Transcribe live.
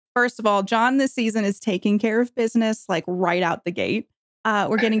First of all, John this season is taking care of business like right out the gate.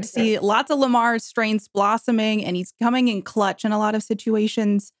 We're getting to see lots of LaMarr's strengths blossoming, and he's coming in clutch in a lot of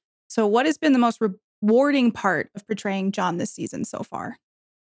situations. So what has been the most rewarding part of portraying John this season so far?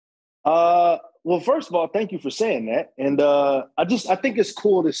 Well, first of all, thank you for saying that. And I think it's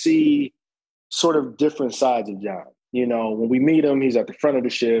cool to see sort of different sides of John. You know, when we meet him, he's at the front of the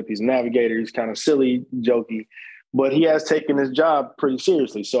ship. He's a navigator. He's kind of silly, jokey, but he has taken his job pretty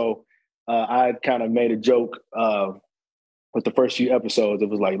seriously. So I kind of made a joke with the first few episodes. It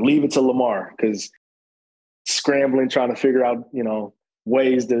was like, leave it to LaMarr, because scrambling, trying to figure out,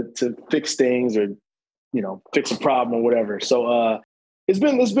 ways to fix things or, fix a problem or whatever. So it's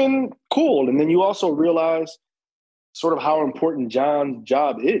been cool. And then you also realize sort of how important John's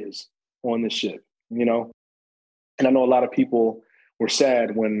job is on this ship, And I know a lot of people were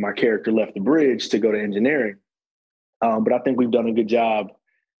sad when my character left the bridge to go to engineering. But I think we've done a good job.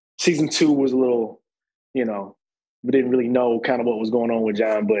 Season 2 was a little, we didn't really know kind of what was going on with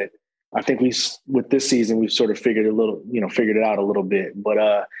John, but I think with this season, we've sort of figured it out a little bit.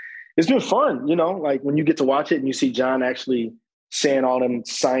 But it's been fun, like when you get to watch it and you see John actually saying all them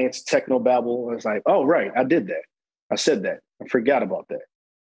science technobabble, it's like, oh, right, I did that. I said that. I forgot about that.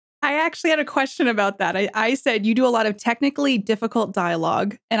 I actually had a question about that. I said you do a lot of technically difficult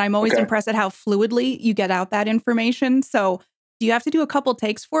dialogue, and I'm always impressed at how fluidly you get out that information. So do you have to do a couple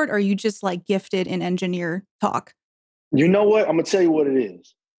takes for it, or are you just like gifted in engineer talk? You know what? I'm going to tell you what it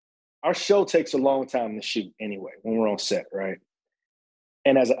is. Our show takes a long time to shoot anyway, when we're on set, right?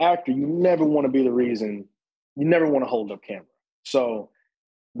 And as an actor, you never want to be the reason, you never want to hold up camera. So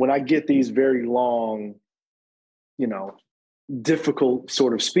when I get these very long, difficult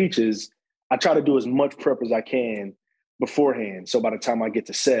sort of speeches, I try to do as much prep as I can beforehand. So by the time I get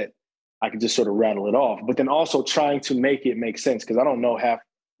to set, I can just sort of rattle it off. But then also trying to make it make sense, because I don't know half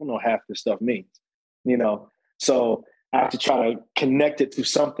this stuff means, So I have to try to connect it to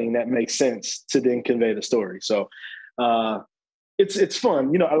something that makes sense to then convey the story. So it's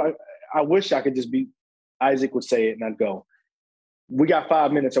fun. I wish I could just be, Isaac would say it and I'd go, we got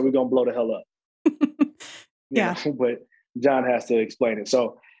 5 minutes, or we're going to blow the hell up. Yeah. But John has to explain it.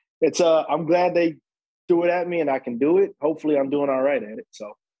 So it's, I'm glad they threw it at me and I can do it. Hopefully I'm doing all right at it.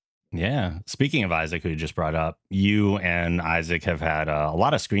 So. Yeah. Speaking of Isaac, who you just brought up, you and Isaac have had a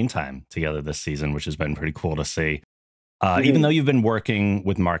lot of screen time together this season, which has been pretty cool to see. Even though you've been working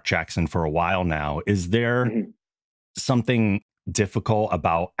with Mark Jackson for a while now, is there something difficult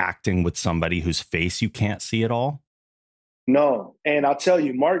about acting with somebody whose face you can't see at all? No. And I'll tell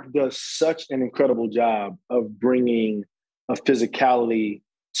you, Mark does such an incredible job of bringing a physicality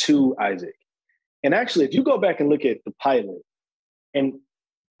to Isaac. And actually, if you go back and look at the pilot, and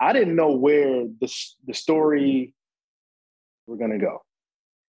I didn't know where the story were going to go.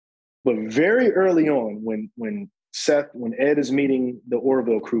 But very early on, when Ed is meeting the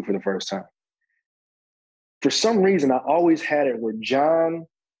Orville crew for the first time, for some reason, I always had it where John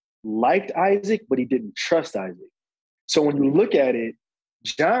liked Isaac, but he didn't trust Isaac. So when you look at it,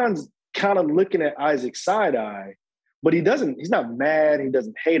 John's kind of looking at Isaac's side eye, but he's not mad. He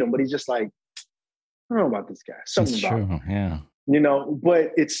doesn't hate him, but he's just like, I don't know about this guy. Something That's about true. him. Yeah.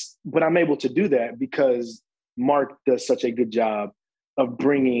 But I'm able to do that because Mark does such a good job of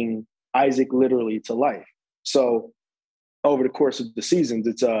bringing Isaac literally to life. So over the course of the seasons,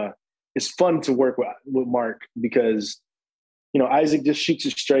 it's fun to work with Mark because, Isaac just shoots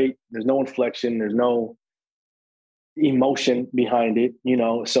it straight. There's no inflection. There's no emotion behind it,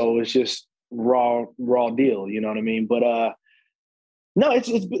 so it's just raw deal. You know what I mean? But no,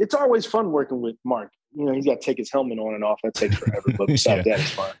 it's always fun working with Mark. He's got to take his helmet on and off. That takes forever. But besides that,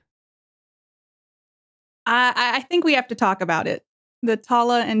 it's fun. I think we have to talk about it. The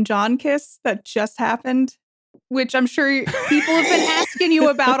Tala and John kiss that just happened, which I'm sure people have been asking you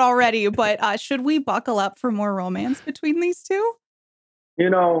about already. But should we buckle up for more romance between these two?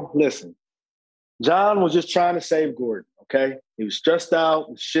 Listen, John was just trying to save Gordon, okay? He was stressed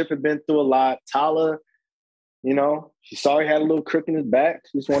out. The ship had been through a lot. Tala, she saw he had a little crook in his back.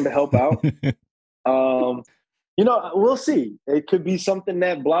 She just wanted to help out. We'll see. It could be something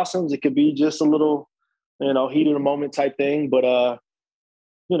that blossoms. It could be just a little, heat of the moment type thing. But,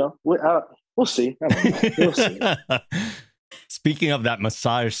 we'll see. I don't know. We'll see. Speaking of that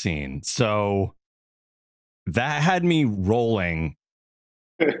massage scene, so that had me rolling,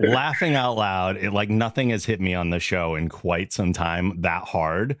 laughing out loud. It like nothing has hit me on the show in quite some time that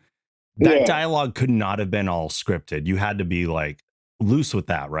hard. That dialogue could not have been all scripted. You had to be like loose with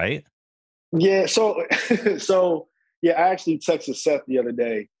that, right? Yeah. So I actually texted Seth the other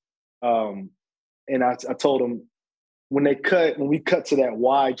day. And I told him, when we cut to that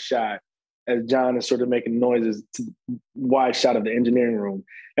wide shot, as John is sort of making noises, to wide shot of the engineering room,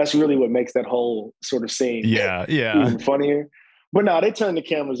 that's really what makes that whole sort of scene even funnier. But no, they turned the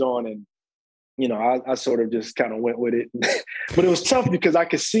cameras on, and I sort of just kind of went with it. But it was tough because I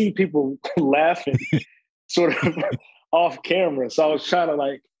could see people laughing sort of off camera. So I was trying to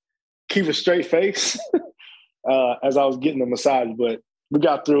like keep a straight face as I was getting the massage, but we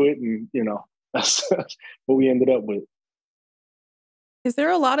got through it, and that's what we ended up with. Is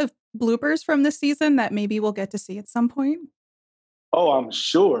there a lot of bloopers from this season that maybe we'll get to see at some point? Oh, I'm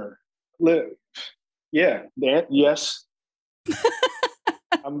sure. Yeah. Yes. It's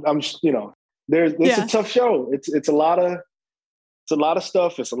a tough show. It's a lot of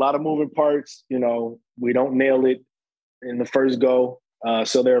stuff. It's a lot of moving parts. We don't nail it in the first go.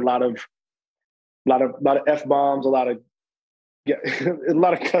 So there are a lot of F-bombs, a lot of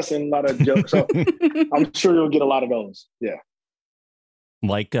cussing, a lot of jokes. So I'm sure you'll get a lot of those. Yeah.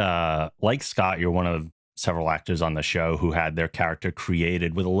 Like Scott, you're one of several actors on the show who had their character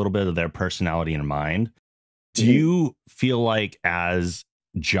created with a little bit of their personality in mind. Do you feel like as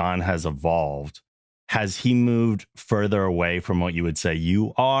John has evolved, has he moved further away from what you would say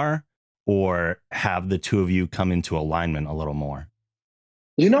you are, or have the two of you come into alignment a little more?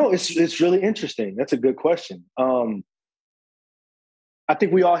 It's really interesting. That's a good question. I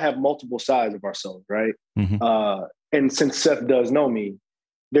think we all have multiple sides of ourselves, right? Mm-hmm. And since Seth does know me,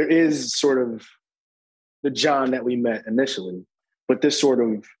 there is sort of the John that we met initially, but this sort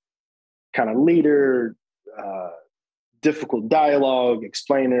of kind of leader, difficult dialogue,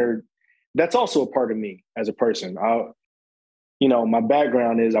 explainer, that's also a part of me as a person. My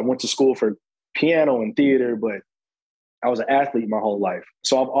background is I went to school for piano and theater, but I was an athlete my whole life.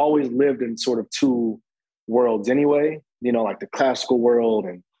 So I've always lived in sort of two worlds anyway, like the classical world,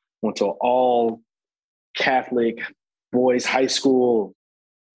 and went to all Catholic boys high school,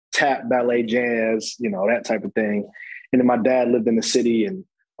 tap, ballet, jazz, that type of thing. And then my dad lived in the city, and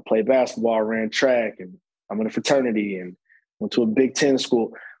I played basketball, ran track, and I'm in a fraternity and went to a Big Ten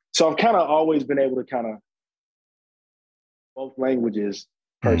school. So I've kind of always been able to kind of both languages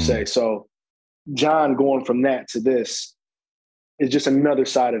per se. So John going from that to this is just another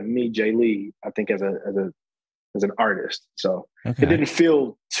side of me, J Lee, I think as an artist. So It didn't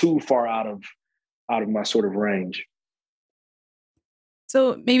feel too far out of my sort of range.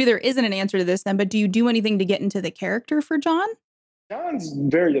 So maybe there isn't an answer to this then, but do you do anything to get into the character for John? John's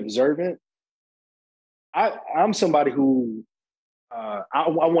very observant. I'm somebody who I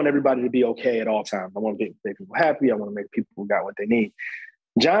want everybody to be okay at all times. I want to make people happy. I want to make people got what they need.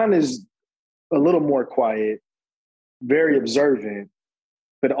 John is a little more quiet, very observant,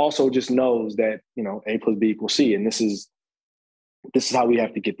 but also just knows that, A plus B equals C. And this is how we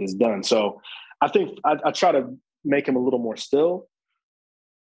have to get this done. So I think I try to make him a little more still,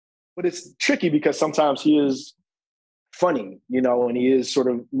 but it's tricky because sometimes he is funny, and he is sort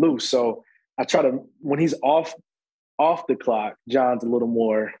of loose. So I try to, when he's off the clock, John's a little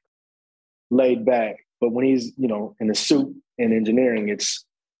more laid back, but when he's, in the suit in engineering, it's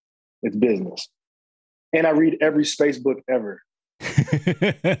business. And I read every space book ever.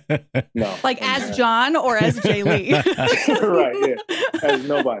 No. Like as John or as J Lee? Right, yeah. As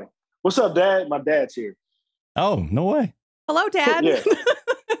nobody. What's up, Dad? My dad's here. Oh, no way. Hello, Dad. Yeah.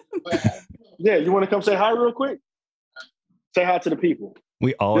 Yeah, you want to come say hi real quick? Say hi to the people.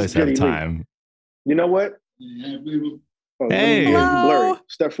 We always have time. Lee. You know what? Oh, hey. Hello. Blurry.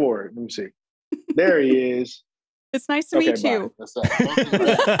 Step forward. Let me see. There he is. It's nice to meet you.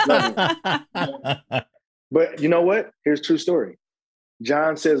 But you know what? Here's a true story.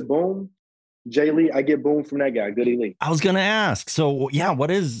 John says boom. J Lee, I get boom from that guy, Goody Lee. I was going to ask. So, yeah, what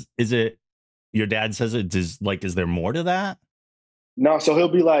is it? Your dad says it. Is there more to that? No, so he'll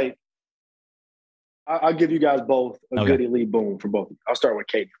be like, I'll give you guys both a Goody Lee boom for both of you. I'll start with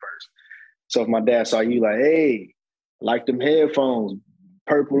Katie first. So if my dad saw you like, hey, like them headphones,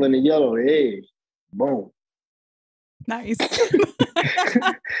 purple and the yellow, hey, boom. Nice.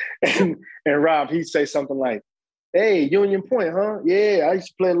 and Rob, he'd say something like, hey, Union Point, huh? Yeah, I used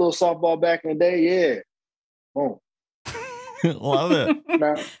to play a little softball back in the day. Yeah. Boom. Love it.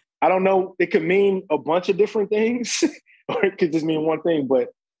 Now, I don't know. It could mean a bunch of different things, or it could just mean one thing. But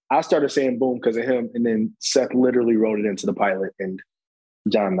I started saying boom because of him. And then Seth literally wrote it into the pilot. And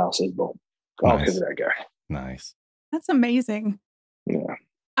John now says boom. All because of that guy. Nice. That's amazing. Yeah.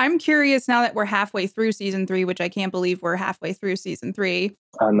 I'm curious now that we're halfway through season 3, which I can't believe we're halfway through season 3.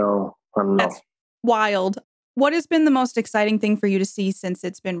 I know. That's wild. What has been the most exciting thing for you to see since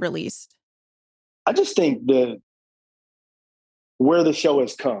it's been released? I just think where the show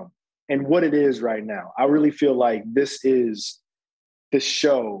has come and what it is right now. I really feel like this is the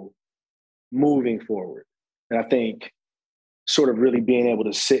show moving forward. And I think sort of really being able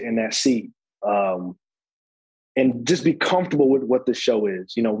to sit in that seat and just be comfortable with what the show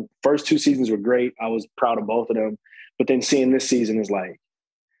is. You know, first 2 seasons were great. I was proud of both of them. But then seeing this season is like,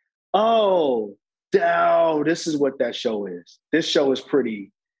 oh, this is what that show is. This show is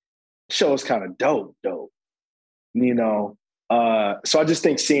kind of dope. You know? So I just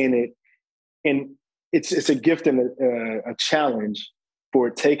think seeing it, and it's a gift and a challenge for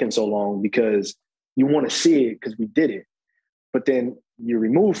it taking so long, because you want to see it because we did it. But then you're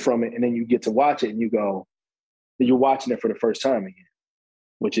removed from it, and then you get to watch it and you go, you're watching it for the first time again,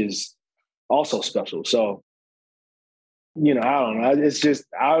 which is also special. So, you know, I don't know. It's just,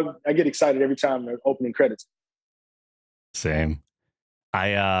 I get excited every time the opening credits. Same.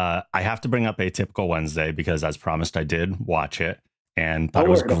 I have to bring up Atypical Wednesday because, as promised, I did watch it and thought it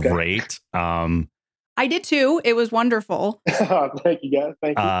was great. Okay. I did too. It was wonderful. Thank you, guys.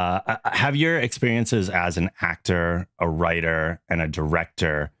 Thank you. Have your experiences as an actor, a writer, and a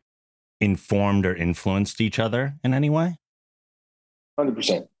director informed or influenced each other in any way?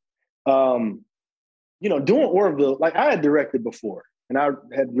 100%. You know, doing Orville, like I had directed before and I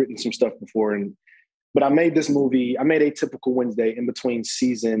had written some stuff before, but I made this movie, I made Atypical Wednesday in between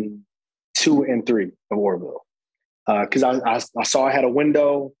season 2 and 3 of Orville. Because I saw I had a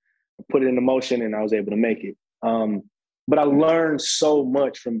window, I put it into motion, and I was able to make it. But I learned so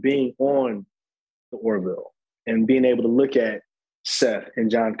much from being on the Orville and being able to look at Seth and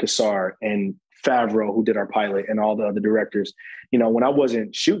John Cassar and Favreau, who did our pilot, and all the other directors. You know, when I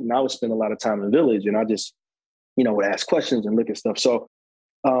wasn't shooting, I would spend a lot of time in the village, and I just, you know, would ask questions and look at stuff. So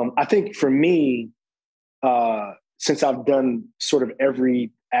I think for me, since I've done sort of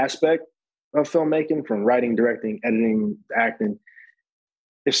every aspect of filmmaking, from writing, directing, editing, acting,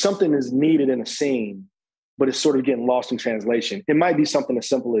 if something is needed in a scene, but it's sort of getting lost in translation, it might be something as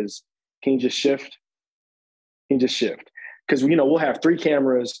simple as, can you just shift? Can you just shift? Because, you know, we'll have 3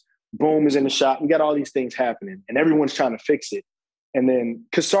 cameras, boom is in the shot. We got all these things happening and everyone's trying to fix it. And then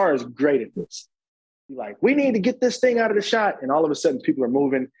Cassar is great at this. He's like, we need to get this thing out of the shot. And all of a sudden people are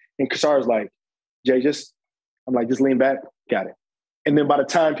moving. And Cassar is like, Jay, just lean back. Got it. And then by the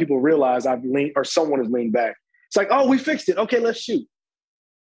time people realize I've leaned, or someone has leaned back, it's like, oh, we fixed it. Okay, let's shoot.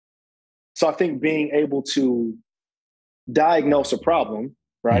 So I think being able to diagnose a problem,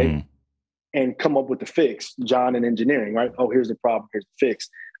 right? Mm. And come up with the fix, John in engineering, right? Oh, here's the problem, here's the fix.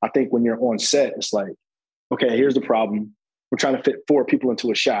 I think when you're on set, it's like, okay, here's the problem. We're trying to fit 4 people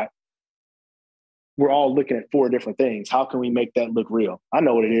into a shot. We're all looking at 4 different things. How can we make that look real? I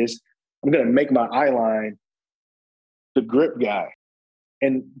know what it is. I'm going to make my eye line the grip guy.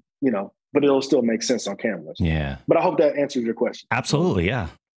 And, you know, but it'll still make sense on cameras. Yeah. But I hope that answers your question. Absolutely, yeah.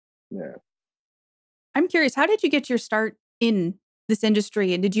 Yeah. I'm curious, how did you get your start in this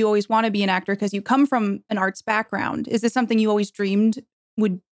industry? And did you always want to be an actor because you come from an arts background? Is this something you always dreamed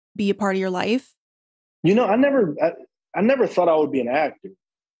would be a part of your life? You know, I never thought I would be an actor.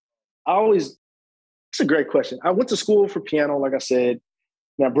 It's a great question. I went to school for piano, like I said,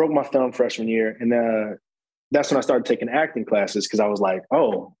 and I broke my thumb freshman year. And that's when I started taking acting classes, because I was like,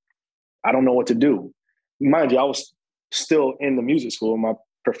 oh, I don't know what to do. Mind you, I was still in the music school. My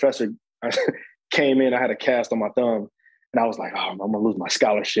professor came in, I had a cast on my thumb, and I was like, oh, I'm going to lose my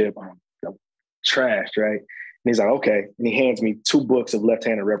scholarship. I'm trashed, right? And he's like, okay. And he hands me 2 books of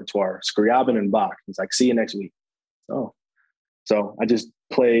left-handed repertoire, Scriabin and Bach. He's like, see you next week. So I just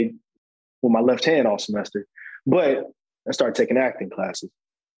played with my left hand all semester. But I started taking acting classes.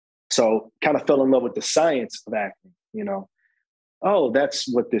 So kind of fell in love with the science of acting, you know. Oh,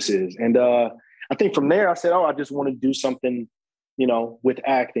 that's what this is. And I think from there I said, oh, I just want to do something, you know, with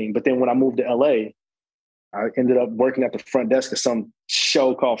acting. But then when I moved to LA, I ended up working at the front desk of some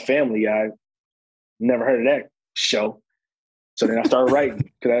show called Family. I never heard of that show. So then I started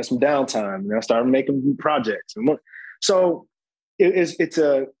writing because I had some downtime, and I started making projects. So it's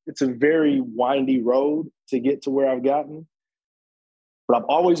a very windy road to get to where I've gotten. But I've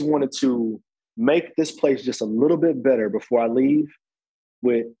always wanted to make this place just a little bit better before I leave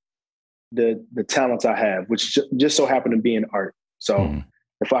with the talents I have, which just so happen to be in art. So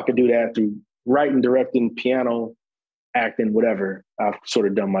if I could do that through writing, directing, piano, acting, whatever, I've sort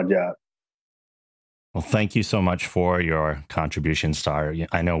of done my job. Well, thank you so much for your contributions, Star.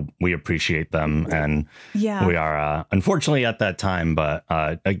 I know we appreciate them, and we are unfortunately at that time. But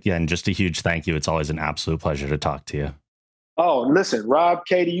again, just a huge thank you. It's always an absolute pleasure to talk to you. Oh, listen, Rob,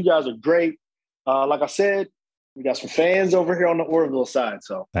 Katie, you guys are great. Like I said, we got some fans over here on the Orville side.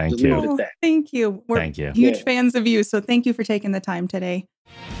 So thank you. Thank you. We're huge fans of you. So thank you for taking the time today.